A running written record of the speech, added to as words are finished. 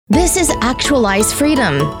This is Actualize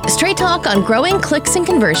Freedom, straight talk on growing clicks and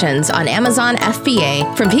conversions on Amazon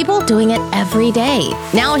FBA from people doing it every day.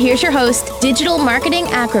 Now here's your host, digital marketing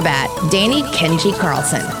acrobat, Danny Kenji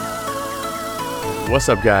Carlson. What's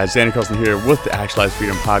up, guys? Danny Carlson here with the Actualize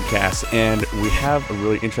Freedom podcast, and we have a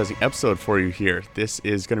really interesting episode for you here. This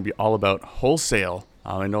is going to be all about wholesale.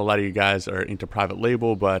 I know a lot of you guys are into private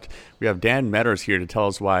label, but we have Dan Metters here to tell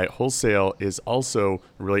us why wholesale is also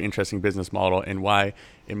a really interesting business model and why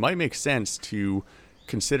it might make sense to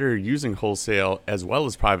consider using wholesale as well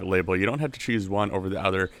as private label. You don't have to choose one over the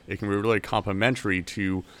other. It can be really complementary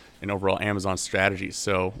to an overall Amazon strategy.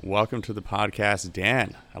 So welcome to the podcast,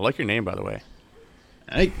 Dan. I like your name, by the way.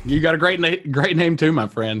 Hey, you got a great name too, my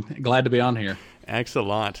friend. Glad to be on here.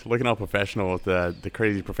 Excellent. Looking all professional with the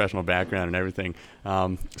crazy professional background and everything.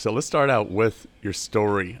 So let's start out with your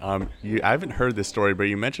story. I haven't heard this story, but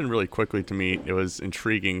you mentioned really quickly to me, it was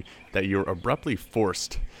intriguing that you were abruptly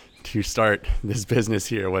forced to start this business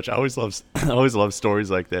here, which I always love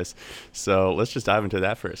stories like this. So let's just dive into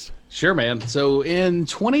that first. Sure, man. So in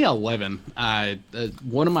 2011,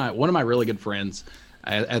 one of my really good friends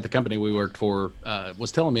at the company we worked for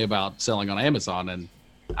was telling me about selling on Amazon, and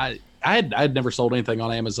I had never sold anything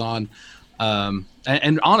on Amazon,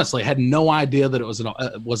 and honestly had no idea that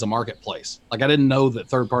it was a marketplace. Like, I didn't know that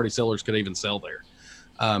third-party sellers could even sell there.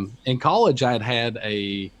 In college, I had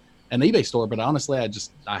an eBay store, but honestly,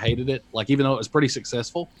 I hated it. Like, even though it was pretty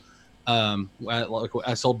successful,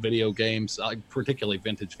 I sold video games, particularly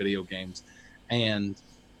vintage video games, and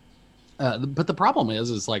but the problem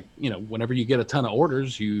is like, whenever you get a ton of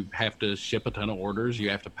orders, you have to ship a ton of orders,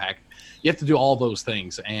 you have to pack, you have to do all those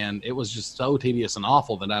things. And it was just so tedious and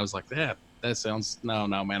awful that I was like, that sounds, no,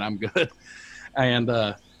 man, I'm good. And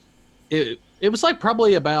it was like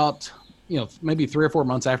probably about, maybe 3 or 4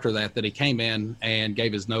 months after that he came in and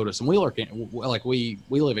gave his notice. And we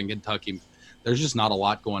live in Kentucky. There's just not a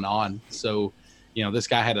lot going on. So, this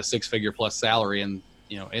guy had a 6-figure plus salary, and,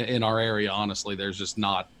 in our area, honestly, there's just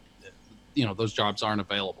not, those jobs aren't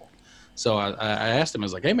available. So I asked him, I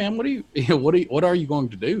was like, hey man, what are you going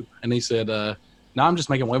to do? And he said, no, I'm just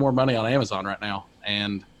making way more money on Amazon right now,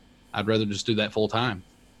 and I'd rather just do that full time.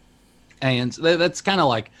 And that's kind of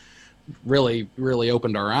like really, really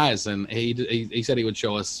opened our eyes. And he said he would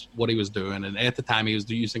show us what he was doing. And at the time he was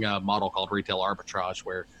using a model called retail arbitrage,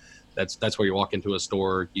 where that's where you walk into a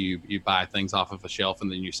store, you buy things off of a shelf, and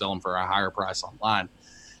then you sell them for a higher price online.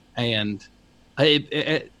 And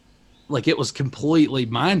it was completely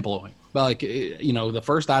mind blowing. But the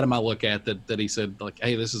first item I look at that he said, like,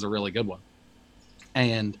 hey, this is a really good one.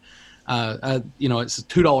 And, it's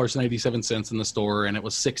 $2.87 in the store, and it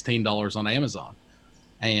was $16 on Amazon.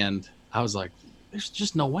 And I was like, there's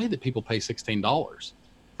just no way that people pay $16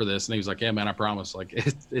 for this. And he was like, yeah, man, I promise. Like,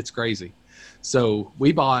 it's crazy. So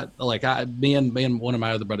we bought, me and one of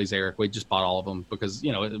my other buddies, Eric, we just bought all of them because,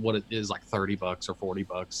 what it is, like $30 or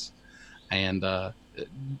 $40. And,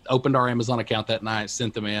 opened our Amazon account that night,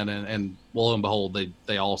 sent them in, and lo and behold,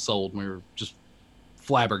 they all sold, and we were just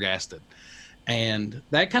flabbergasted. And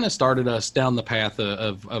that kind of started us down the path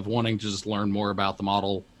of wanting to just learn more about the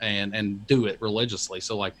model and do it religiously.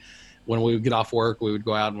 So like when we would get off work, we would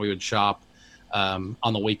go out and we would shop. On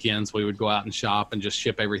the weekends, we would go out and shop and just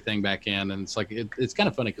ship everything back in. And it's like, it's kind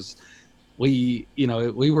of funny because we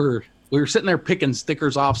were sitting there picking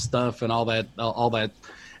stickers off stuff and all that,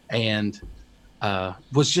 and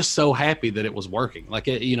was just so happy that it was working. Like,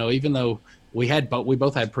 even though we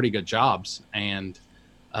both had pretty good jobs, and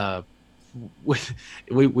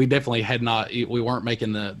we definitely we weren't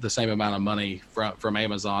making the same amount of money from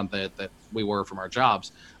Amazon that we were from our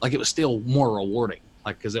jobs. Like, it was still more rewarding,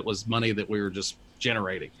 like, because it was money that we were just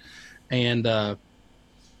generating. And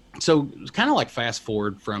so it was kind of like fast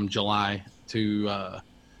forward from July to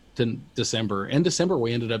December. In December,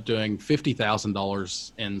 we ended up doing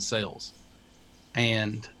 $50,000 in sales.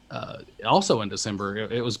 And also in December,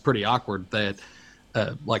 it was pretty awkward that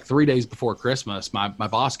like 3 days before Christmas, my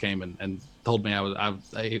boss came and told me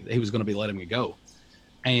he was going to be letting me go.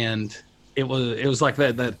 And it was like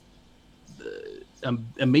that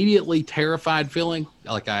immediately terrified feeling.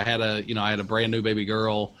 Like, I had a brand new baby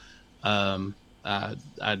girl.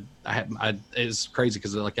 It's crazy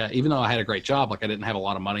because even though I had a great job, like, I didn't have a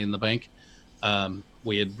lot of money in the bank.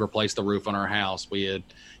 We had replaced the roof on our house. We had,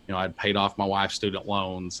 I'd paid off my wife's student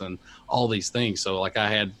loans and all these things. So like, I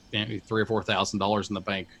had $3,000 or $4,000 in the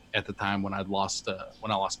bank at the time when I lost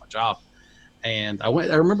my job. And I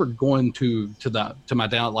remember going to my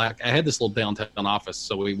I had this little downtown office,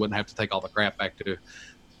 so we wouldn't have to take all the crap back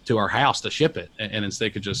to our house to ship it, and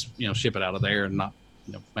instead could just ship it out of there and not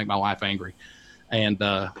make my wife angry. And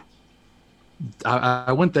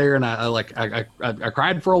I went there and I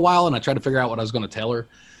cried for a while, and I tried to figure out what I was going to tell her,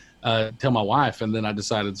 tell my wife. And then I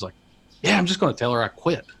decided, it's like, yeah, I'm just going to tell her I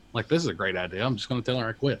quit. Like, this is a great idea. I'm just going to tell her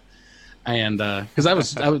I quit. And because I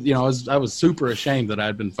was super ashamed that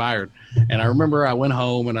I'd been fired. And I remember I went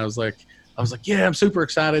home and I was like, yeah, I'm super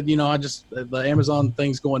excited. The Amazon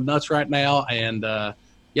thing's going nuts right now. And I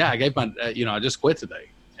gave my, I just quit today.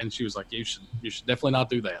 And she was like, you should definitely not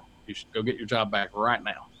do that. You should go get your job back right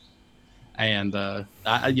now. And I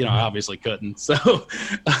obviously couldn't. So,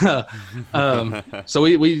 so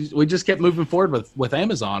we just kept moving forward with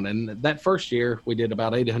Amazon. And that first year we did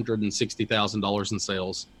about $860,000 in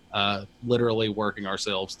sales, literally working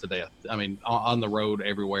ourselves to death. I mean, on the road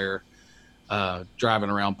everywhere, driving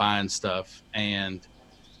around buying stuff. And,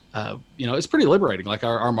 it's pretty liberating. Like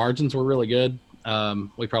our margins were really good.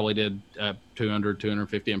 We probably did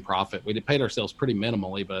 250 in profit. We paid ourselves pretty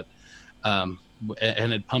minimally, but,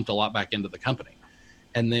 and it pumped a lot back into the company.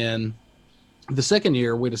 And then the second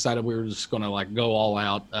year we decided we were just going to like go all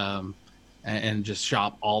out, and just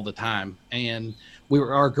shop all the time. And we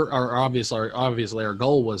were, obviously our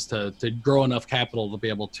goal was to grow enough capital to be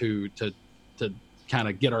able to kind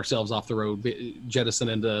of get ourselves off the road, jettison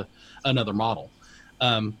into another model.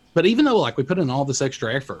 But even though like we put in all this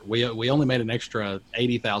extra effort, we only made an extra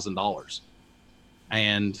 $80,000.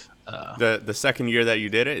 And the second year that you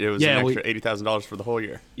did it, it was an extra $80,000 for the whole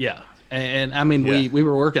year. Yeah, and I mean we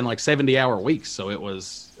were working like 70-hour weeks, so it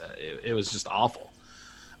was just awful.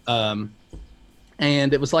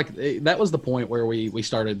 And it was like that was the point where we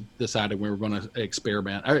started deciding we were going to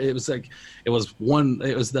experiment. It was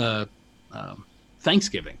the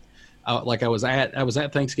Thanksgiving. I was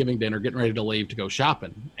at Thanksgiving dinner, getting ready to leave to go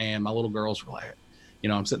shopping, and my little girls were like,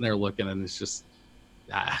 I'm sitting there looking, and it's just,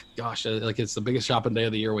 gosh, like it's the biggest shopping day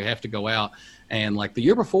of the year. We have to go out. And like the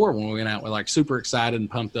year before when we went out, we're like super excited and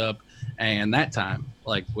pumped up. And that time,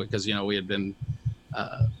 like, because, we had been,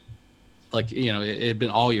 it had been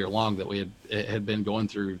all year long that we had been going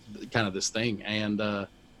through kind of this thing. And, the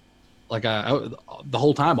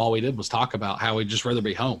whole time, all we did was talk about how we'd just rather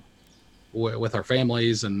be home with our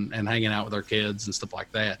families and hanging out with our kids and stuff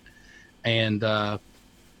like that. And,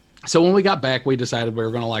 so when we got back, we decided we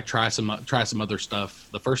were going to like try some other stuff.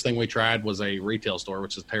 The first thing we tried was a retail store,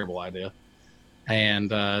 which is a terrible idea.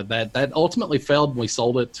 And that ultimately failed. We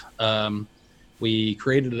sold it. We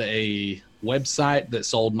created a website that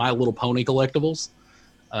sold My Little Pony collectibles.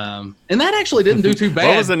 And that actually didn't do too bad.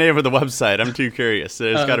 What was the name of the website? I'm too curious.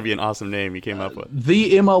 It's got to be an awesome name you came up with.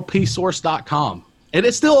 TheMLPsource.com. And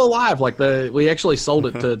it's still alive. Like we actually sold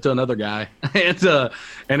it to another guy,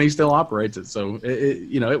 and he still operates it. So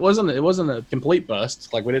it wasn't a complete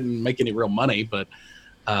bust. Like we didn't make any real money, but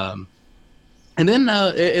but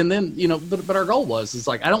our goal is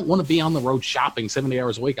like I don't want to be on the road shopping 70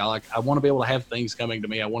 hours a week. I want to be able to have things coming to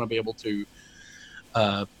me. I want to be able to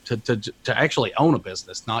actually own a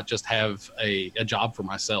business, not just have a job for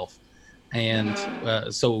myself. And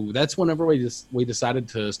so that's whenever we decided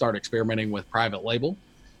to start experimenting with private label.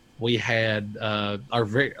 We had our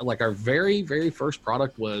very, very first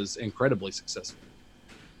product was incredibly successful,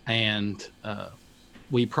 and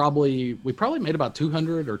we probably made about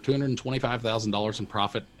 $200,000 or $225,000 in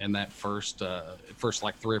profit in that first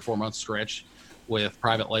like 3 or 4 month stretch with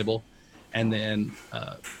private label. And then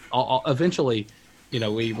eventually,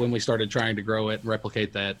 when we started trying to grow it and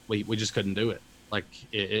replicate that, we just couldn't do it. Like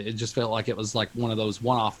it just felt like it was like one of those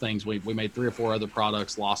one-off things. We made 3 or 4 other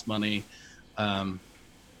products, lost money, and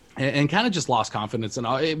kind of just lost confidence. And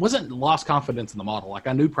it wasn't lost confidence in the model. Like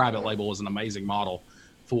I knew private label was an amazing model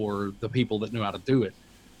for the people that knew how to do it,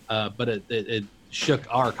 but it shook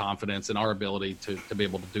our confidence in our ability to be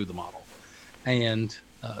able to do the model. And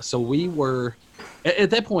so we were at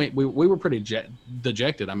that point we were pretty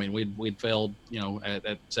dejected. I mean, we'd failed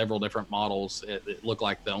at several different models. It looked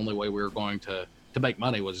like the only way we were going to make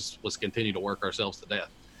money was continue to work ourselves to death.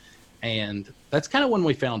 And that's kind of when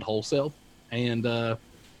we found wholesale. And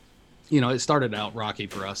it started out rocky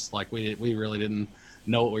for us. Like we really didn't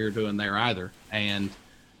know what we were doing there either. And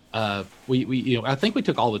we I think we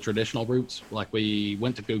took all the traditional routes. Like we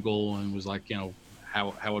went to Google and was like,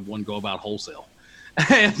 how would one go about wholesale?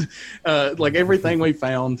 And like everything we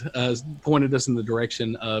found pointed us in the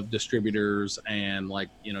direction of distributors and like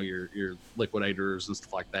your liquidators and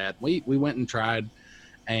stuff like that. We went and tried,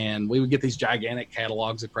 and we would get these gigantic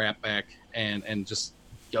catalogs of crap back and just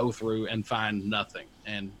go through and find nothing,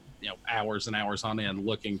 and hours and hours on end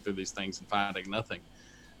looking through these things and finding nothing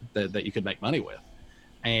that you could make money with.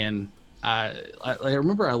 And I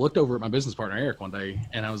remember I looked over at my business partner Eric one day,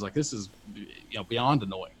 and I was like, this is beyond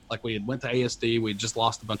annoying. Like we had went to ASD, we just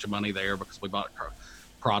lost a bunch of money there because we bought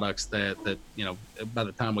products that by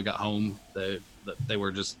the time we got home, they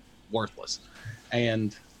were just worthless.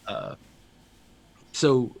 And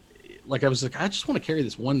so like I was like, I just want to carry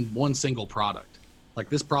this one single product, like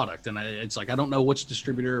this product, and it's like I don't know which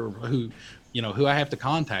distributor or who I have to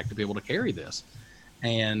contact to be able to carry this.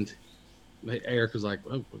 And Eric was like,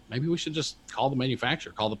 well, maybe we should just call the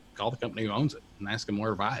manufacturer, call the company who owns it, and ask them where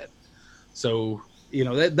to buy it. So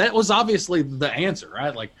that was obviously the answer,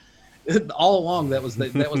 right? Like all along, that was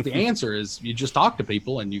the answer. Is you just talk to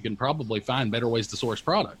people, and you can probably find better ways to source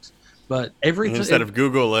products. But instead of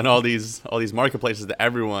Google and all these marketplaces that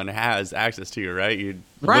everyone has access to, right? You'd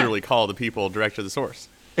literally call the people direct to the source.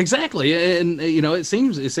 Exactly, and it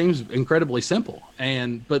seems incredibly simple,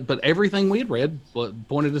 but everything we had read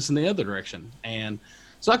pointed us in the other direction. And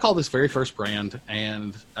so I called this very first brand,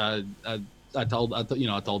 and I told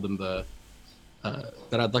them that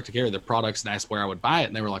I'd like to carry their products and asked where I would buy it,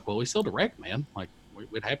 and they were like, "Well, we sell direct, man. Like we'd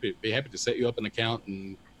be happy to set you up an account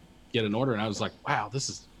and get an order." And I was like, "Wow,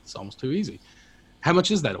 it's almost too easy. How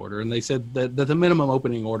much is that order?" And they said that the minimum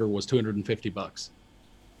opening order was $250.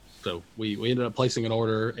 So we ended up placing an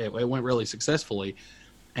order. It went really successfully,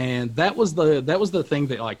 and that was the thing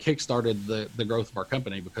that like kickstarted the growth of our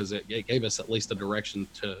company, because it gave us at least a direction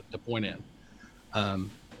to point in.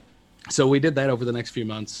 So we did that over the next few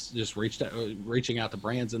months, just reaching out to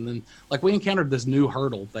brands, and then like we encountered this new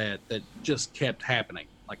hurdle that just kept happening.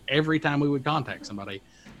 Like every time we would contact somebody,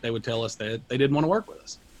 they would tell us that they didn't want to work with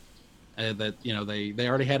us, that they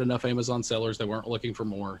already had enough Amazon sellers, they weren't looking for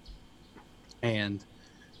more, and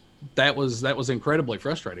that was incredibly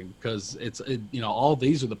frustrating, because all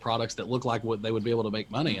these are the products that look like what they would be able to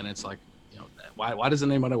make money, and it's like, why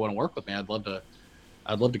doesn't anybody want to work with me? I'd love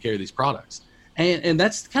to carry these products, and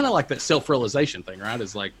that's kind of like that self-realization thing, right?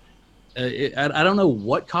 Is like I don't know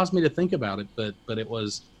what caused me to think about it, but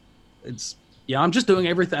I'm just doing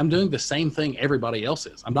everything. I'm doing the same thing everybody else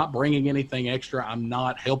is. I'm not bringing anything extra. I'm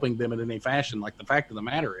not helping them in any fashion. Like the fact of the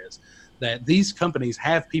matter is that these companies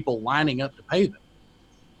have people lining up to pay them.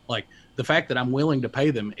 Like the fact that I'm willing to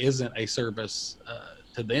pay them isn't a service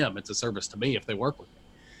to them. It's a service to me if they work with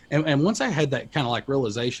me. And once I had that kind of like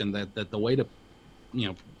realization that the way to,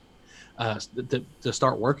 to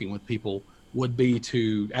start working with people would be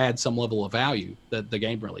to add some level of value, that the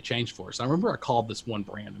game really changed for us. I remember I called this one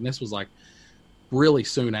brand, and this was like really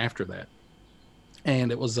soon after that.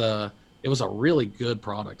 And it was a really good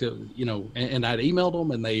product, and I'd emailed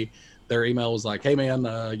them, and their email was like, "Hey man,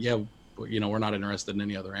 we're not interested in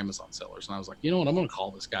any other Amazon sellers." And I was like, you know what, I'm going to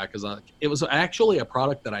call this guy, because it was actually a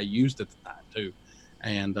product that I used at the time too,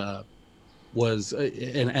 and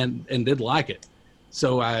and did like it.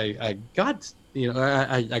 So I got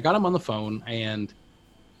I got him on the phone, and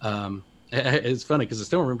it's funny because I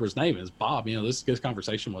still remember his name is Bob. This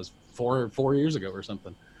conversation was four years ago or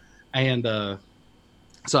something, and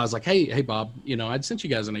so I was like, hey Bob, I'd sent you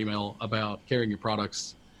guys an email about carrying your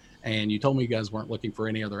products, and you told me you guys weren't looking for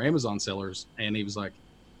any other Amazon sellers. And he was like,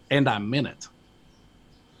 and I meant it.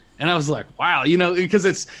 And I was like, wow,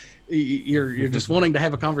 because you're just wanting to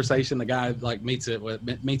have a conversation. The guy like meets it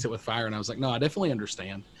with fire. And I was like, no, I definitely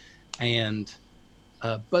understand. And,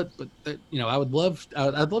 but I'd love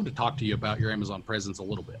to talk to you about your Amazon presence a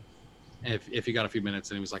little bit, if you got a few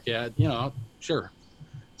minutes. And he was like, yeah, sure.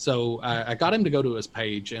 So I got him to go to his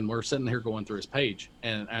page, and we're sitting here going through his page,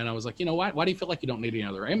 and I was like, why do you feel like you don't need any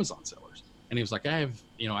other Amazon sellers? And he was like, I have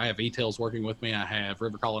eTails working with me. I have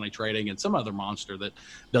River Colony Trading and some other monster that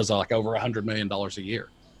does like over $100 million a year.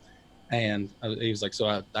 And he was like,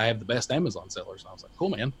 so I have the best Amazon sellers. And I was like, cool,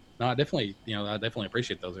 man. No, I definitely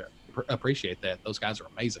appreciate those. Appreciate that. Those guys are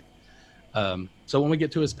amazing. So when we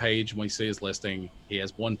get to his page and we see his listing, he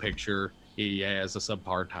has one picture. He has a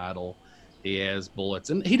subpar title. He has bullets,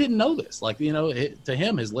 and he didn't know this. Like, to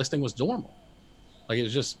him, his listing was normal. Like, it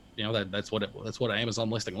was just, that's what an Amazon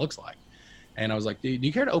listing looks like. And I was like, do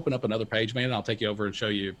you care to open up another page, man? And I'll take you over and show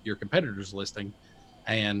you your competitor's listing.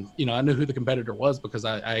 And, I knew who the competitor was because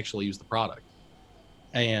I actually used the product.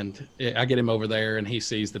 And I get him over there, and he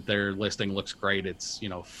sees that their listing looks great. It's,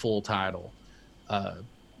 full title,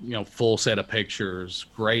 full set of pictures,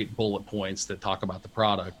 great bullet points that talk about the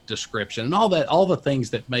product, description, and all the things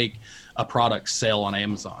that make a product sell on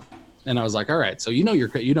Amazon. And I was like, all right, so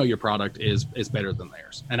your product is better than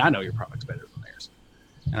theirs, and I know your product's better than theirs.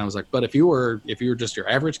 And I was like, but if you were just your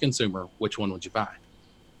average consumer, which one would you buy?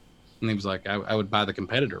 And he was like, I would buy the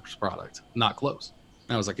competitor's product, not close.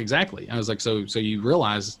 And I was like, exactly. I was like, so you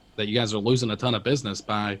realize that you guys are losing a ton of business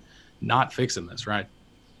by not fixing this, right?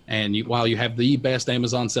 And while you have the best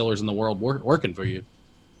Amazon sellers in the world working for you,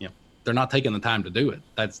 they're not taking the time to do it.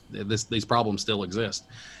 These problems still exist.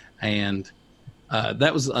 And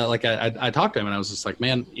that was like I talked to him and I was just like,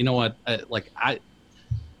 man, you know what?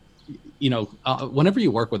 Whenever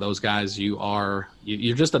you work with those guys, you're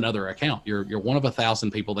just another account. You're one of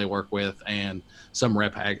 1,000 people they work with, and some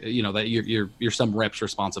rep, that you're some rep's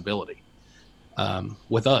responsibility.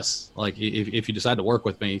 With us, like if you decide to work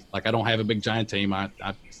with me, like I don't have a big giant team.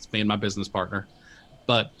 It's me and my business partner,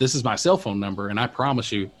 but this is my cell phone number, and I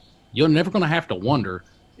promise you, you're never going to have to wonder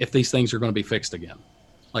if these things are going to be fixed again.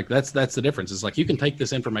 Like that's the difference. It's like you can take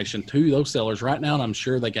this information to those sellers right now, and I'm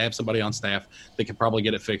sure they can have somebody on staff that could probably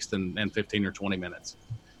get it fixed in 15 or 20 minutes.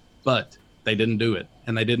 But they didn't do it,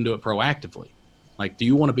 and they didn't do it proactively. Like, do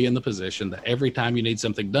you want to be in the position that every time you need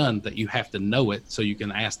something done that you have to know it so you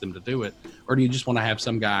can ask them to do it? Or do you just want to have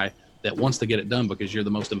some guy that wants to get it done because you're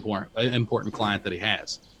the most important client that he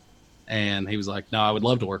has? And he was like, no, I would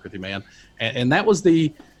love to work with you, man. And that was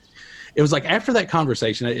it was like after that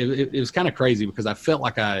conversation, it was kind of crazy because I felt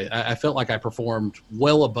like I performed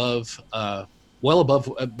well above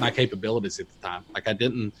my capabilities at the time. Like I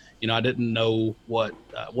didn't know what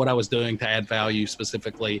I was doing to add value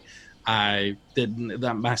specifically. I didn't,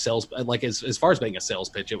 my sales, like as far as being a sales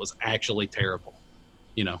pitch, it was actually terrible,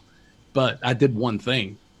 but I did one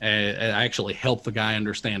thing. I actually helped the guy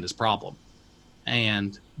understand his problem.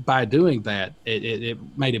 And by doing that, it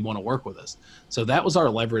made him want to work with us. So that was our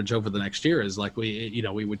leverage over the next year, is like we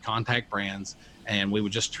would contact brands and we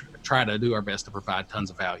would just try to do our best to provide tons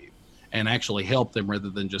of value and actually help them rather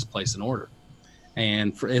than just place an order.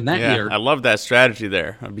 And in that year, I love that strategy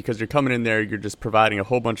there, because you're coming in there, you're just providing a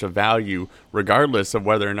whole bunch of value regardless of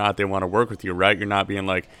whether or not they want to work with you, right? You're not being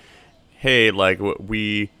like, hey, like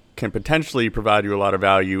we can potentially provide you a lot of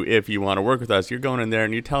value if you want to work with us. You're going in there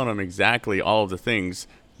and you're telling them exactly all of the things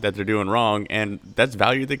that they're doing wrong, and that's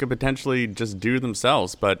value they could potentially just do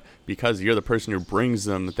themselves. But because you're the person who brings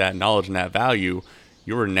them that knowledge and that value,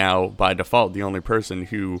 you're now by default the only person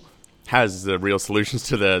who has the real solutions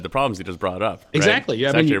to the problems you just brought up. Right? Exactly. Yeah,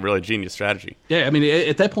 it's actually a really genius strategy. Yeah, I mean,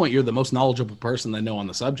 at that point, you're the most knowledgeable person they know on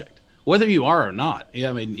the subject, whether you are or not. Yeah,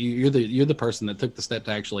 I mean, you're the person that took the step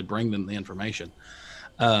to actually bring them the information.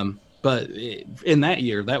 But in that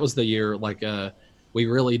year, that was the year, like we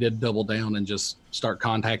really did double down and just start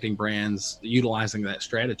contacting brands, utilizing that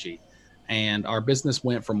strategy, and our business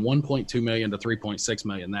went from 1.2 million to 3.6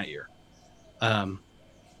 million that year.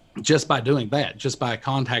 Just by doing that, just by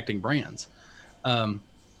contacting brands, and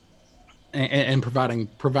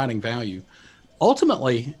providing value.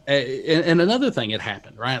 Ultimately, and another thing had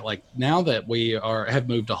happened, right? Like now that we have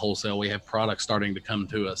moved to wholesale, we have products starting to come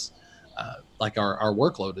to us. Like our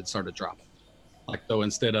workload had started dropping. Like, so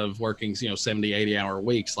instead of working, 70, 80 hour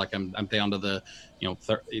weeks, like I'm down to the,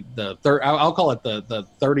 I'll call it the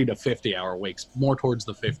 30 to 50 hour weeks, more towards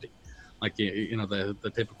the 50, like,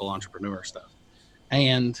 the typical entrepreneur stuff.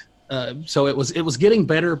 And so it was getting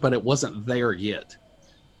better, but it wasn't there yet.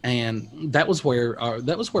 And that was where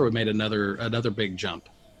we made another big jump.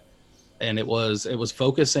 And it was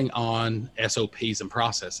focusing on SOPs and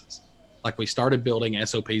processes. Like we started building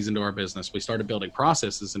SOPs into our business. We started building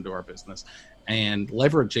processes into our business and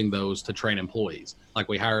leveraging those to train employees. Like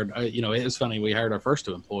we hired, it was funny. We hired our first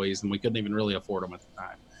 2 employees and we couldn't even really afford them at the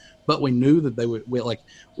time, but we knew that they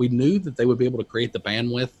would be able to create the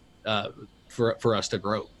bandwidth for us to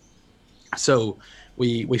grow. So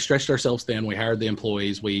we stretched ourselves thin. We hired the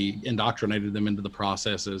employees. We indoctrinated them into the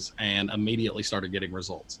processes and immediately started getting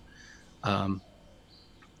results.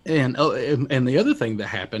 And the other thing that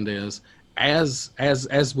happened is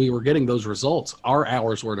as we were getting those results, our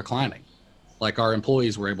hours were declining. Like our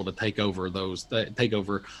employees were able to take over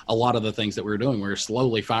a lot of the things that we were doing. We were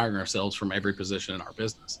slowly firing ourselves from every position in our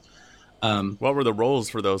business. What were the roles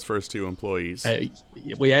for those first 2 employees?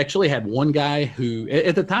 We actually had one guy who,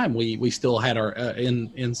 at the time, we still had our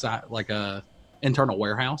inside like a internal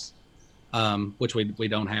warehouse, which we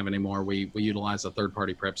don't have anymore. We utilize a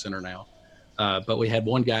third-party prep center now. But we had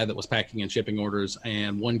one guy that was packing and shipping orders,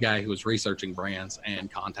 and one guy who was researching brands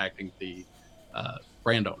and contacting the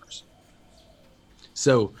brand owners.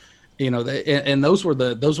 So, and those were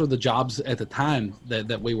the jobs at the time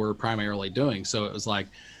that we were primarily doing. So it was like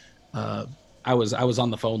I was on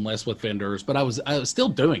the phone less with vendors, but I was still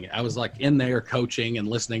doing it. I was like in there coaching and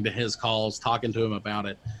listening to his calls, talking to him about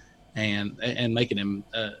it, and making him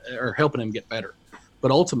or helping him get better.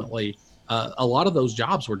 But ultimately, a lot of those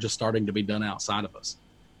jobs were just starting to be done outside of us.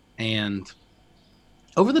 And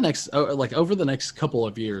over the next couple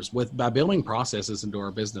of years, by building processes into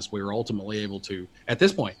our business, we were ultimately able to, at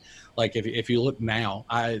this point, like if you look now,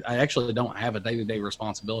 I actually don't have a day-to-day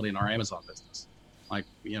responsibility in our Amazon business. Like,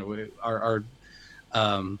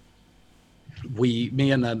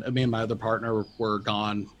 me and my other partner were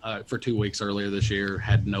gone for 2 weeks earlier this year.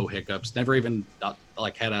 Had no hiccups. Never even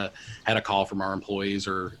like had a call from our employees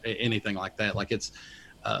or anything like that. Like it's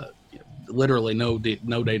literally no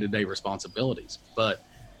day-to-day responsibilities. But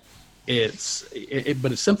it's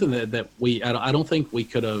something that I don't think we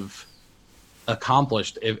could have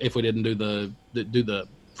accomplished if we didn't do the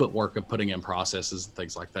footwork of putting in processes and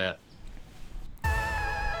things like that.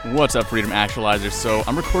 What's up, Freedom Actualizers? So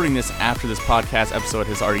I'm recording this after this podcast episode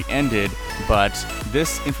has already ended, but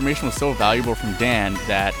this information was so valuable from Dan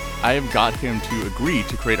that I have got him to agree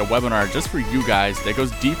to create a webinar just for you guys that goes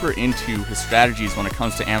deeper into his strategies when it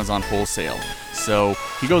comes to Amazon wholesale. So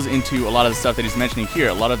he goes into a lot of the stuff that he's mentioning here,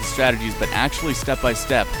 a lot of the strategies, but actually step by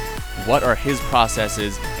step, what are his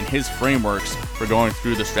processes and his frameworks for going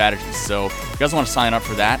through the strategies. So if you guys want to sign up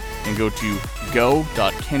for that, then go to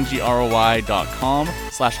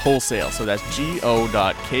go.kenjiroi.com/wholesale. So that's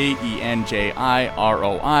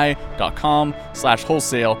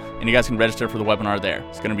go.kenjiroi.com/wholesale, and you guys can register for the webinar there.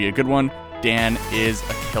 It's going to be a good one. Dan is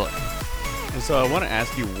a killer. And so I want to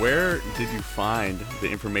ask you, where did you find the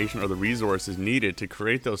information or the resources needed to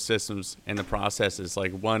create those systems and the processes?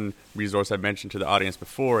 Like, one resource I've mentioned to the audience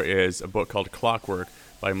before is a book called Clockwork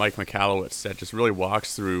by Mike Michalowicz that just really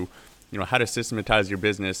walks through, how to systematize your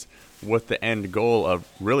business with the end goal of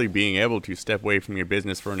really being able to step away from your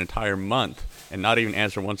business for an entire month and not even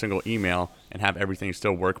answer one single email and have everything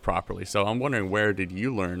still work properly. So I'm wondering, where did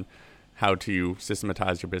you learn how to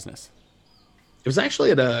systematize your business? It was actually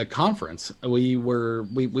at a conference. We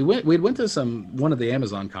went to one of the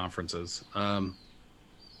Amazon conferences,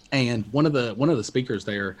 and one of the speakers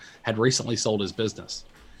there had recently sold his business,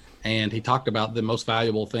 and he talked about the most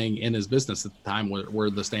valuable thing in his business at the time were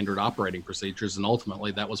the standard operating procedures, and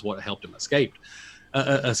ultimately that was what helped him escape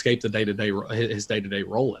his day-to-day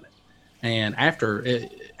role in it. And after he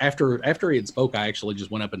had spoke, I actually just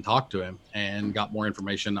went up and talked to him and got more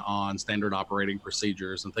information on standard operating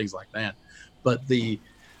procedures and things like that. But it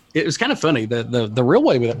was kind of funny. The real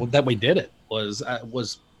way that we did it was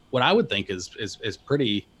what I would think is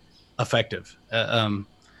pretty effective.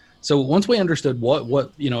 So once we understood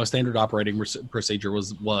what a standard operating procedure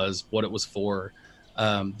was what it was for,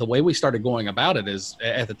 the way we started going about it is,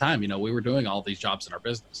 at the time, we were doing all these jobs in our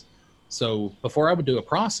business. So before I would do a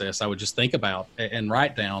process, I would just think about and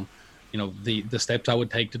write down, the steps I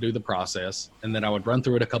would take to do the process, and then I would run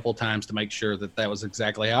through it a couple of times to make sure that was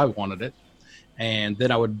exactly how I wanted it. And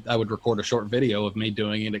then I would record a short video of me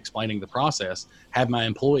doing it, explaining the process, have my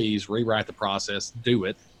employees rewrite the process, do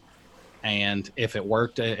it. And if it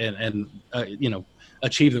worked and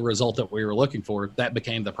achieve the result that we were looking for, that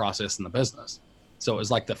became the process in the business. So it was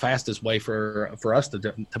like the fastest way for us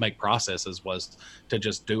to make processes was to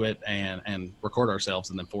just do it and record ourselves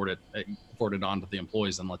and then forward it on to the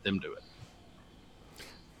employees and let them do it.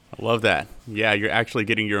 I love that. Yeah, you're actually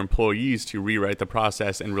getting your employees to rewrite the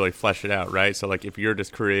process and really flesh it out, right? So like if you're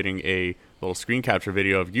just creating a little screen capture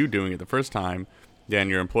video of you doing it the first time, then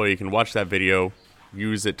your employee can watch that video,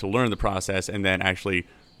 use it to learn the process, and then actually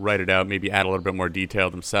write it out, maybe add a little bit more detail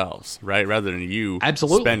themselves, right? Rather than you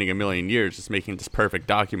spending a million years just making this perfect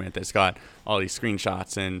document that's got all these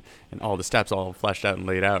screenshots and all the steps all fleshed out and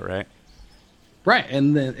laid out, right? Right.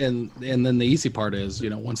 And then the easy part is,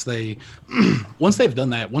 once they've done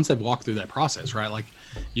that, once they've walked through that process, right? Like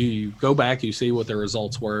you go back, you see what their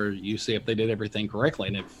results were, you see if they did everything correctly.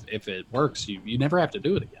 And if it works, you never have to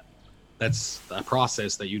do it again. That's a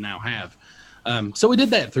process that you now have. So we did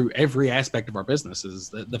that through every aspect of our business. Is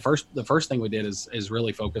the first thing we did is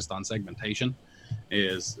really focused on segmentation.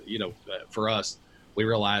 For us, we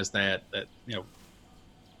realized that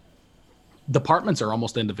departments are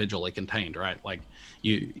almost individually contained, right? Like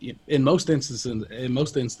you in most instances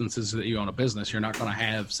that you own a business, you're not going to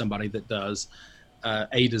have somebody that does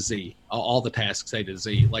A to Z, all the tasks A to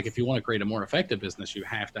Z. Like if you want to create a more effective business, you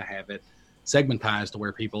have to have it segmentized to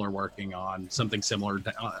where people are working on something similar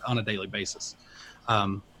on a daily basis.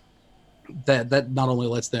 That not only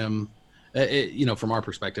lets them, from our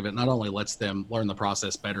perspective, it not only lets them learn the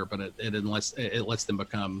process better, but it lets them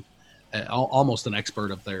become almost an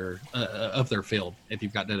expert of their field if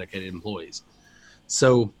you've got dedicated employees.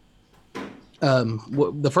 So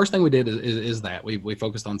the first thing we did is that we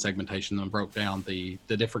focused on segmentation and broke down the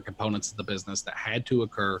different components of the business that had to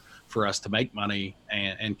occur for us to make money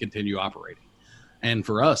and continue operating. And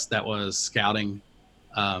for us, that was scouting,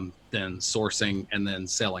 then sourcing, and then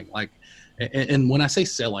selling. And when I say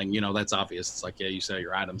selling, that's obvious. It's like, yeah, you sell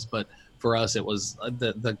your items, but for us, it was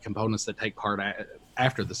the components that take part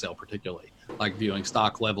after the sale, particularly like viewing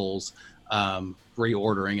stock levels,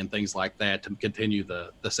 reordering, and things like that to continue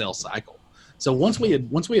the sales cycle. So once we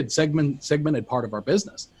had segmented part of our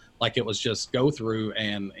business, like it was just go through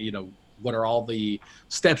and, what are all the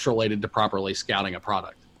steps related to properly scouting a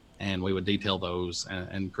product, and we would detail those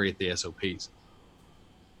and create the SOPs.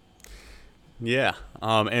 Yeah.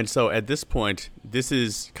 And so at this point, this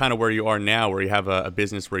is kind of where you are now, where you have a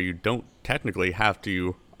business where you don't technically have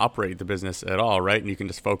to operate the business at all, right? And you can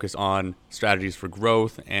just focus on strategies for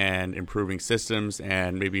growth and improving systems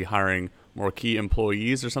and maybe hiring more key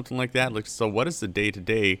employees or something like that. Like, so what does the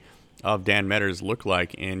day-to-day of Dan Metters look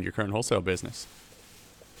like in your current wholesale business?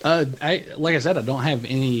 Like I said, I don't have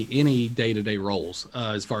any day-to-day roles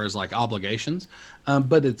as far as like obligations,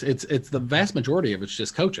 but it's the vast majority of it's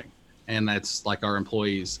just coaching. And that's like our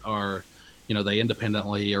employees are, they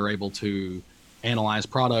independently are able to analyze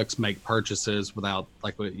products, make purchases without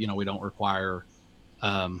like, we don't require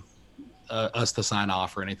us to sign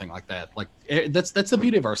off or anything like that. Like that's the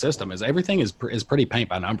beauty of our system is everything is pretty paint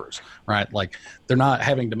by numbers, right? Like they're not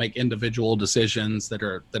having to make individual decisions that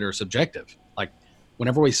are subjective. Like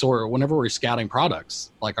whenever we're scouting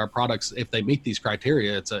products, like our products, if they meet these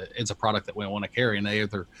criteria, it's a product that we want to carry, and they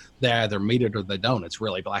either meet it or they don't. It's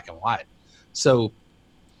really black and white. So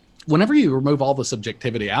whenever you remove all the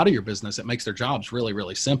subjectivity out of your business, it makes their jobs really,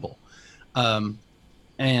 really simple.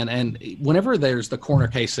 And whenever there's the corner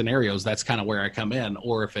case scenarios, that's kind of where I come in.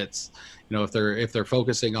 Or if it's, if they're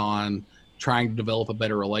focusing on trying to develop a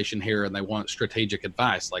better relation here and they want strategic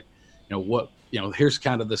advice, like, here's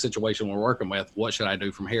kind of the situation we're working with. What should I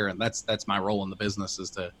do from here? And that's my role in the business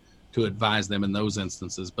is to advise them in those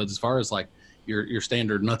instances. But as far as like your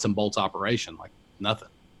standard nuts and bolts operation, like nothing.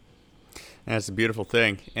 That's a beautiful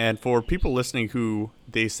thing. And for people listening who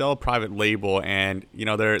they sell a private label and,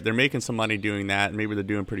 they're making some money doing that, and maybe they're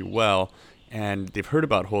doing pretty well, and they've heard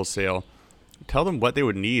about wholesale, tell them what they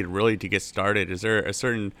would need really to get started. Is there a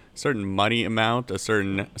certain money amount, a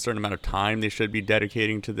certain amount of time they should be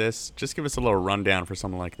dedicating to this? Just give us a little rundown for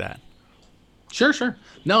someone like that. Sure.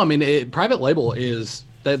 No, I mean, private label is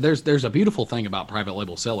there's a beautiful thing about private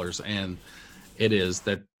label sellers, and it is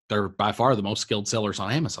that they're by far the most skilled sellers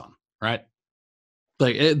on Amazon, right?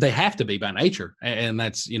 They have to be by nature, and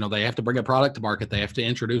that's, they have to bring a product to market. They have to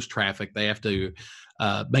introduce traffic. They have to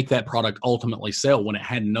make that product ultimately sell when it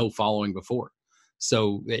had no following before.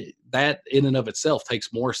 So that in and of itself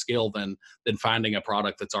takes more skill than finding a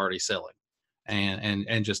product that's already selling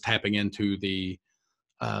and just tapping into the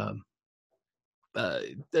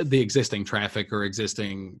existing traffic or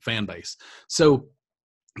existing fan base. So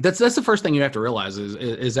that's the first thing you have to realize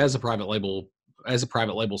is as a private label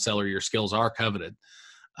seller, your skills are coveted.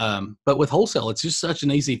 But with wholesale, it's just such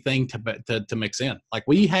an easy thing to mix in. Like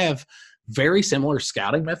we have very similar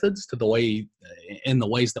scouting methods to the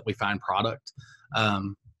ways that we find product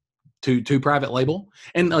to private label.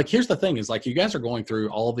 And like, here's the thing is like, you guys are going through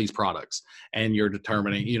all of these products and you're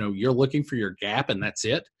determining, you're looking for your gap and that's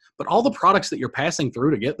it. But all the products that you're passing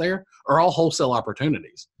through to get there are all wholesale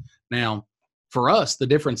opportunities. Now, for us, the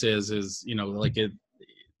difference is like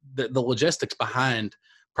the logistics behind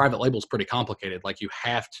private label is pretty complicated. Like you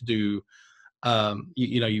have to do,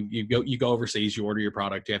 you go overseas, you order your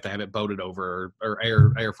product, you have to have it boated over or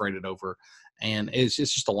air freighted over. And it's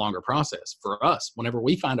just a longer process for us. Whenever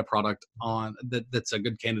we find a product that's a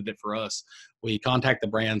good candidate for us, we contact the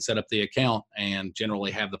brand, set up the account, and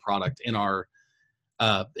generally have the product in our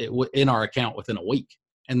account within a week.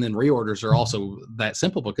 And then reorders are also that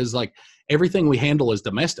simple because like everything we handle is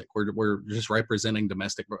domestic. We're just representing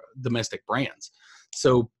domestic brands.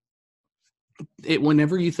 So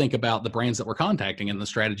whenever you think about the brands that we're contacting and the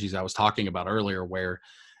strategies I was talking about earlier, where,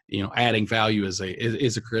 adding value is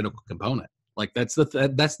a critical component. Like that's the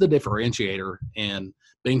differentiator in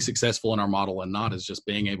being successful in our model and not is just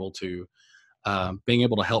being able to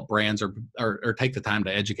help brands or take the time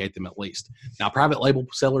to educate them at least. Now, private label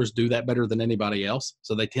sellers do that better than anybody else.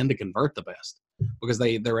 So they tend to convert the best because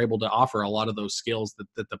they're able to offer a lot of those skills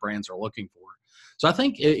that the brands are looking for. So I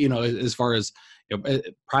think, as far as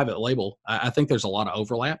private label, I think there's a lot of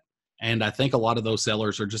overlap. And I think a lot of those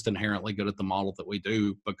sellers are just inherently good at the model that we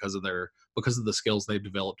do because of the skills they've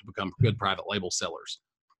developed to become good private label sellers.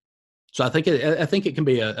 So I think it can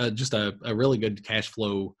be just a really good cash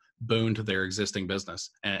flow boon to their existing business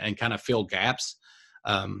and kind of fill gaps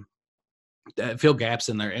in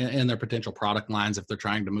their potential product lines if they're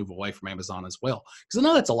trying to move away from Amazon as well. Because I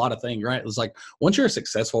know that's a lot of things, right? It's like once you're a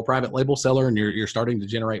successful private label seller and you're starting to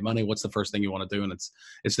generate money, what's the first thing you want to do? And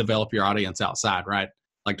it's develop your audience outside, right?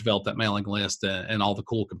 Like develop that mailing list and all the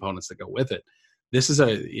cool components that go with it.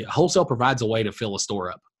 Wholesale provides a way to fill a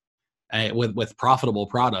store up with profitable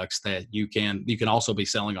products that you can also be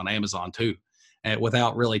selling on Amazon too,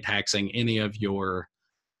 without really taxing any of your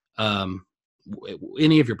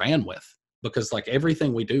any of your bandwidth, because like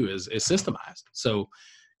everything we do is systemized. So,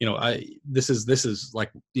 this is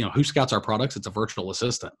like, who scouts our products? It's a virtual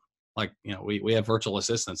assistant. Like, we have virtual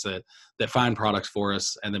assistants that find products for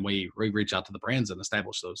us, and then we reach out to the brands and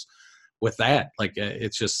establish those. With that, like,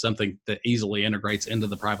 it's just something that easily integrates into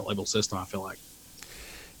the private label system, I feel like.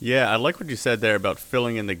 Yeah, I like what you said there about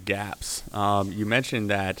filling in the gaps. You mentioned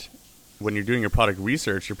that when you're doing your product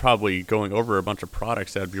research, you're probably going over a bunch of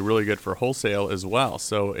products that would be really good for wholesale as well.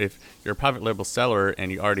 So if you're a private label seller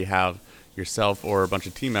and you already have yourself or a bunch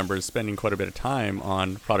of team members spending quite a bit of time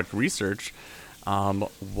on product research,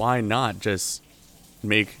 why not just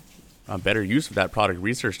make a better use of that product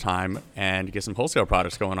research time and get some wholesale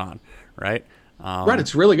products going on, right? Right.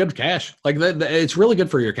 It's really good cash. Like it's really good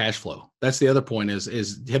for your cash flow. That's the other point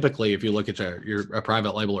is typically if you look at a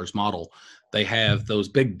private labeler's model, they have those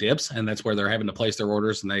big dips, and that's where they're having to place their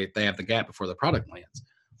orders, and they have the gap before the product lands.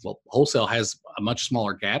 Well, wholesale has a much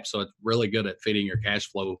smaller gap, so it's really good at feeding your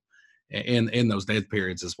cash flow in those dead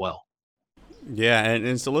periods as well. Yeah,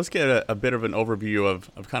 and so let's get a bit of an overview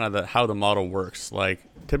of kind of how the model works. Like,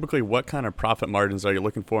 typically, what kind of profit margins are you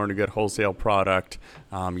looking for in a good wholesale product?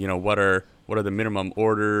 What are the minimum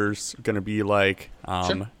orders going to be like?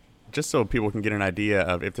 Sure. Just so people can get an idea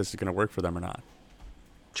of if this is going to work for them or not.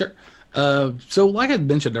 Sure. So like I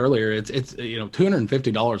mentioned earlier, it's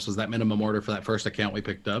 $250 was that minimum order for that first account we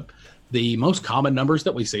picked up. The most common numbers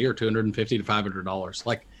that we see are $250 to $500.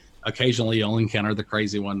 Like, occasionally you'll encounter the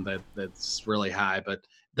crazy one that's really high, but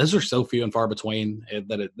those are so few and far between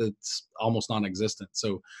that it's almost non-existent.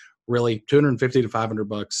 So really $250 to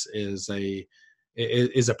 $500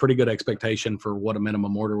 is a pretty good expectation for what a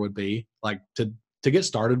minimum order would be. Like, to get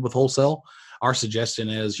started with wholesale, our suggestion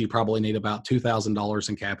is you probably need about $2,000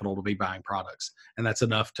 in capital to be buying products. And that's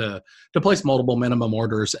enough to place multiple minimum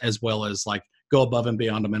orders, as well as like go above and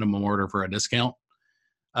beyond a minimum order for a discount.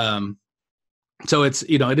 So it's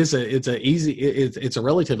a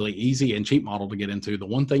relatively easy and cheap model to get into. The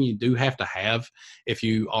one thing you do have to have if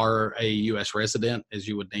you are a U.S. resident is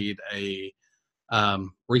you would need a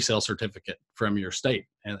resale certificate from your state,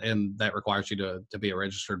 and that requires you to be a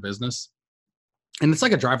registered business. And it's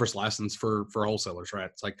like a driver's license for wholesalers, right?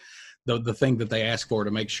 It's like the thing that they ask for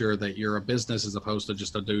to make sure that you're a business as opposed to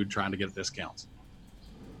just a dude trying to get discounts.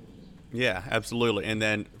 Yeah, absolutely. And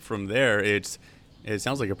then from there, it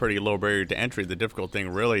sounds like a pretty low barrier to entry. The difficult thing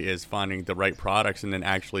really is finding the right products, and then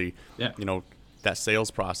actually, that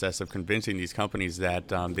sales process of convincing these companies that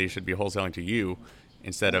they should be wholesaling to you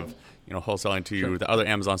instead of wholesaling to Sure. the other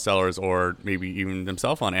Amazon sellers, or maybe even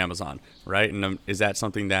themselves on Amazon, right? And is that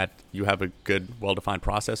something that you have a good, well-defined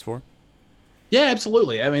process for? Yeah,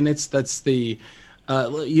 absolutely. I mean, that's the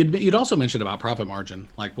you'd also mentioned about profit margin,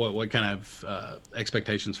 like what kind of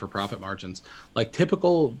expectations for profit margins. Like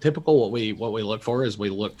typical what we look for is we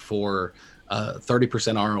look for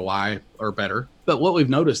 30% ROI or better. But what we've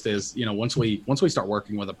noticed is, once we start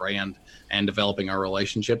working with a brand and developing our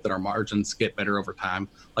relationship, that our margins get better over time.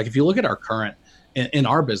 Like, if you look at our current in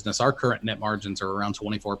our business, our current net margins are around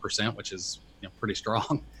 24%, which is pretty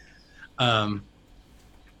strong. But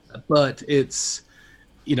it's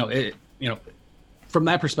from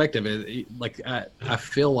that perspective, I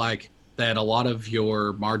feel like that a lot of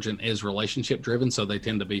your margin is relationship driven, so they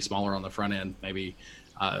tend to be smaller on the front end, maybe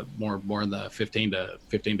more in the 15 to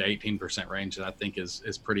 18% range, that I think is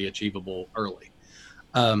pretty achievable early.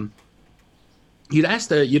 You'd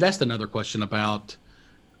asked another question about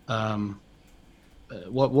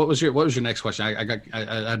what was your next question?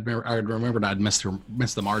 I remembered I'd missed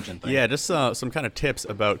the margin thing. Yeah, just some kind of tips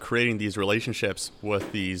about creating these relationships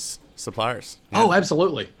with these suppliers. Yeah. Oh,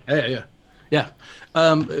 absolutely. Yeah.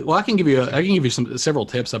 Well, I can give you several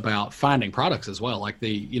tips about finding products as well, like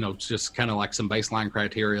just kind of like some baseline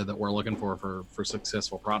criteria that we're looking for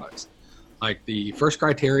successful products. Like, the first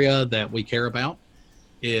criteria that we care about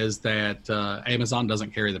is that Amazon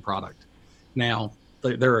doesn't carry the product. Now,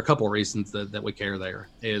 there are a couple of reasons that we care there.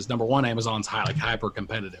 Is number one, Amazon's hyper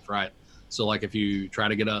competitive, right? So like if you try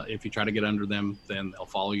to get under them, then they'll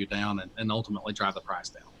follow you down and ultimately drive the price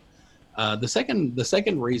down. The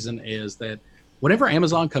second reason is that whenever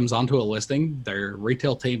Amazon comes onto a listing, their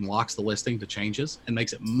retail team locks the listing to changes and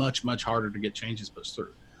makes it much, much harder to get changes pushed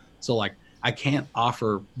through. So like, I can't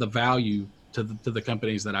offer the value to the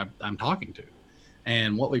companies that I'm talking to.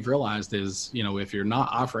 And what we've realized is, if you're not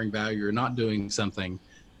offering value, you're not doing something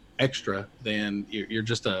extra, then you're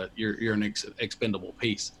just you're an expendable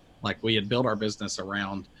piece. Like, we had built our business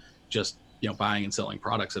around just, buying and selling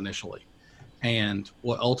products initially. And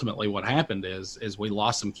what happened is we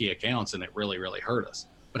lost some key accounts, and it really, really hurt us.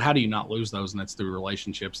 But how do you not lose those? And that's through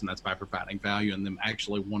relationships, and that's by providing value and them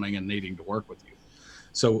actually wanting and needing to work with you.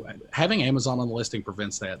 So having Amazon on the listing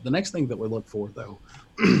prevents that. The next thing that we look for, though,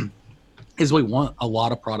 is we want a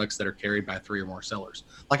lot of products that are carried by 3 or more sellers.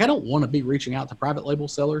 Like, I don't want to be reaching out to private label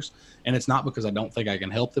sellers, and it's not because I don't think I can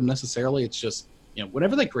help them necessarily. It's just,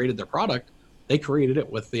 whenever they created their product, they created it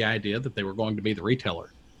with the idea that they were going to be the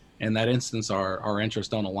retailer. In that instance, our interests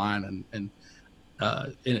don't align, or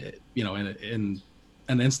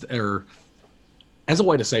as a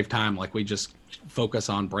way to save time, like, we just focus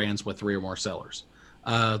on brands with 3 or more sellers.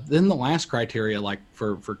 Then the last criteria, like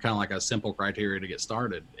for kind of like a simple criteria to get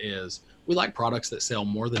started, is we like products that sell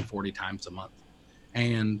more than 40 times a month.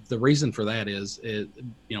 And the reason for that is,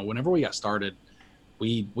 whenever we got started,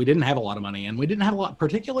 we didn't have a lot of money, and we didn't have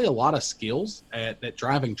particularly a lot of skills at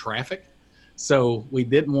driving traffic. So we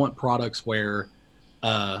didn't want products where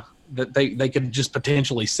that they could just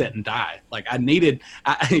potentially sit and die. Like, I knew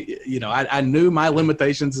my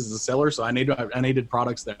limitations as a seller, so I needed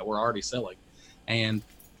products that were already selling.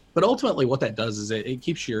 But ultimately what that does is it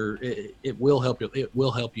keeps it will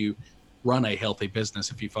help you run a healthy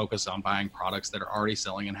business if you focus on buying products that are already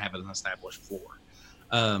selling and have an established floor.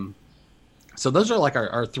 So those are like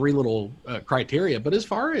our 3 little criteria. But as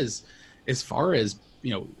far as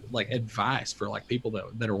like advice for like people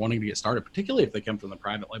that are wanting to get started, particularly if they come from the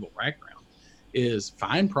private label background, is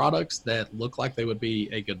find products that look like they would be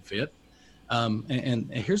a good fit.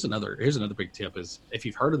 And here's another big tip is, if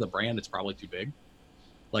you've heard of the brand, it's probably too big.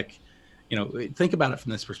 Like, think about it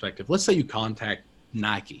from this perspective. Let's say you contact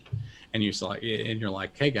Nike and you're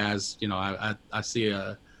like, hey guys, I see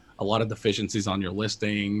a lot of deficiencies on your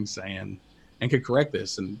listings and could correct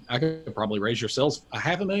this. And I could probably raise your sales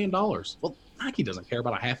 $500,000. Well, Nike doesn't care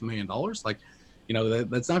about $500,000. Like,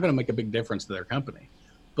 that's not going to make a big difference to their company.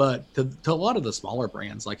 But to a lot of the smaller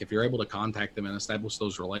brands, like, if you're able to contact them and establish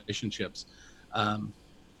those relationships,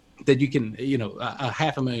 that you can,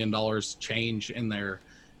 $500,000 change in their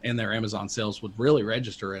Amazon sales would really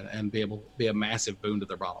register and be a massive boon to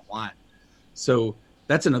their bottom line. So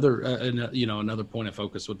that's another point of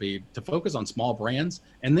focus would be to focus on small brands,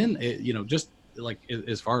 and then just like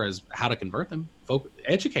as far as how to convert them,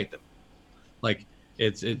 educate them. Like,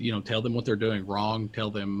 tell them what they're doing wrong, tell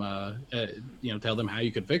them how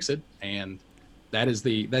you could fix it. And that's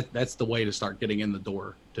the way to start getting in the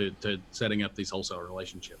door to setting up these wholesale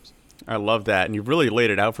relationships. I love that. And you've really laid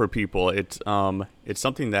it out for people. It's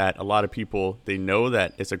something that a lot of people, they know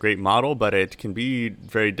that it's a great model, but it can be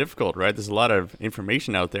very difficult, right? There's a lot of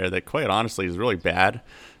information out there that quite honestly is really bad.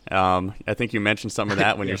 I think you mentioned some of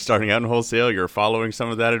that when you're starting out in wholesale, you're following some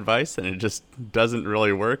of that advice and it just doesn't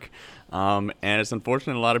really work. And it's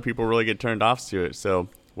unfortunate a lot of people really get turned off to it. So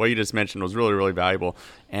what you just mentioned was really, really valuable.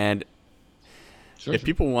 And if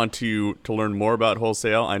people want to learn more about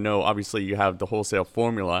wholesale, I know obviously you have the wholesale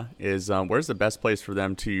formula. Where's the best place for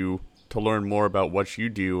them to learn more about what you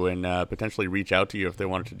do and potentially reach out to you if they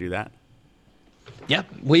wanted to do that? Yeah,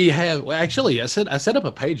 we have actually. I set up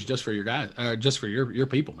a page just for your guys, just for your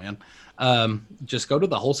people, man. Just go to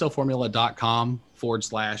the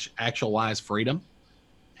wholesaleformula.com/actualize freedom,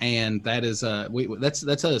 and that is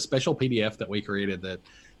that's a special PDF that we created that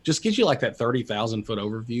just gives you like that 30,000 foot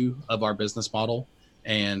overview of our business model,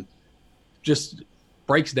 and just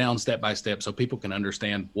breaks down step by step so people can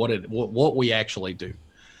understand what we actually do.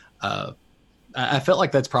 I felt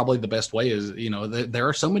like that's probably the best way. Is there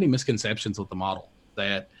are so many misconceptions with the model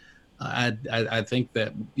that I think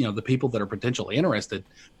that the people that are potentially interested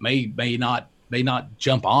may not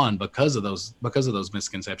jump on because of those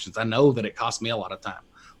misconceptions. I know that it cost me a lot of time.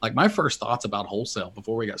 Like, my first thoughts about wholesale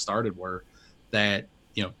before we got started were that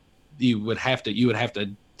you would have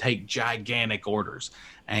to take gigantic orders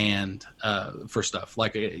and for stuff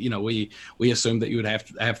like we assumed that you would have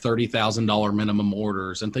to have $30,000 minimum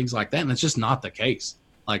orders and things like that, and it's just not the case.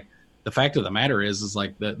 Like, the fact of the matter is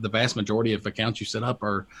like the vast majority of accounts you set up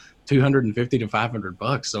are $250 to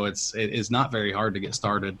 $500, so it's not very hard to get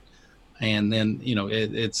started. And then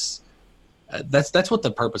that's what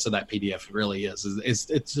the purpose of that PDF really is.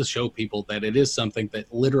 It's to show people that it is something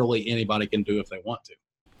that literally anybody can do if they want to.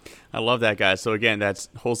 I love that, guys. So again, that's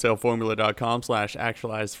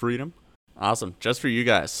wholesaleformula.com/actualize freedom. Awesome. Just for you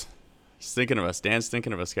guys. Just thinking of us. Dan's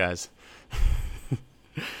thinking of us, guys.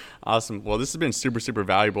 Awesome. Well, this has been super, super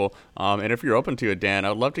valuable. And if you're open to it, Dan,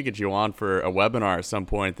 I'd love to get you on for a webinar at some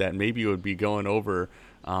point that maybe would be going over,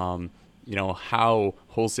 how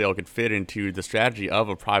wholesale could fit into the strategy of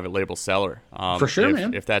a private label seller. For sure,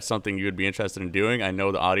 man. If that's something you would be interested in doing, I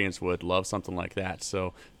know the audience would love something like that.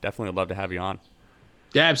 So definitely would love to have you on.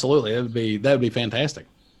 Yeah, absolutely. That would be fantastic.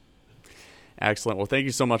 Excellent. Well, thank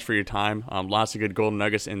you so much for your time. Lots of good golden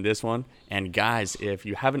nuggets in this one. And guys, if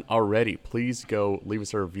you haven't already, please go leave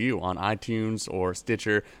us a review on iTunes or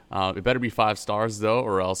Stitcher. It better be 5 stars though,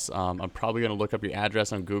 or else I'm probably going to look up your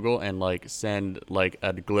address on Google and like send like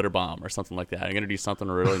a glitter bomb or something like that. I'm going to do something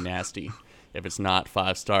really nasty if it's not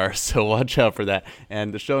 5 stars. So watch out for that.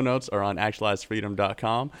 And the show notes are on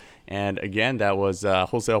actualizedfreedom.com. And again, that was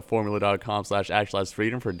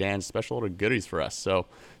wholesaleformula.com/actualizedfreedom for Dan's special little goodies for us. So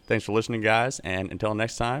thanks for listening, guys. And until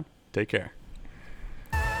next time, take care.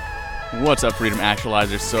 What's up, Freedom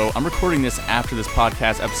Actualizers? So I'm recording this after this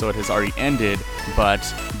podcast episode has already ended, but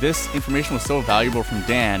this information was so valuable from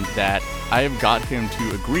Dan that I have got him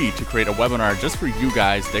to agree to create a webinar just for you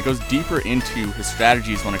guys that goes deeper into his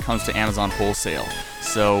strategies when it comes to Amazon wholesale.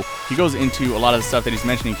 So he goes into a lot of the stuff that he's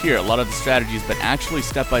mentioning here, a lot of the strategies, but actually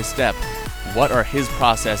step by step, what are his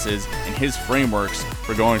processes and his frameworks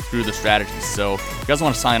for going through the strategies. So if you guys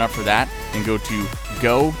want to sign up for that, then go to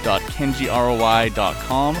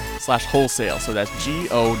go.kenjiroi.com/wholesale. So that's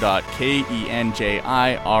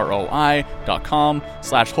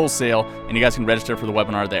go.kenjiroi.com/wholesale. And you guys can register for the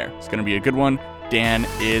webinar there. It's going to be a good one. Dan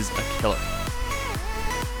is a killer.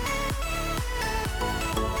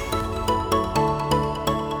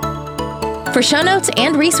 For show notes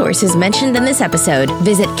and resources mentioned in this episode,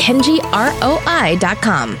 visit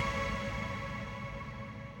kenjiroi.com.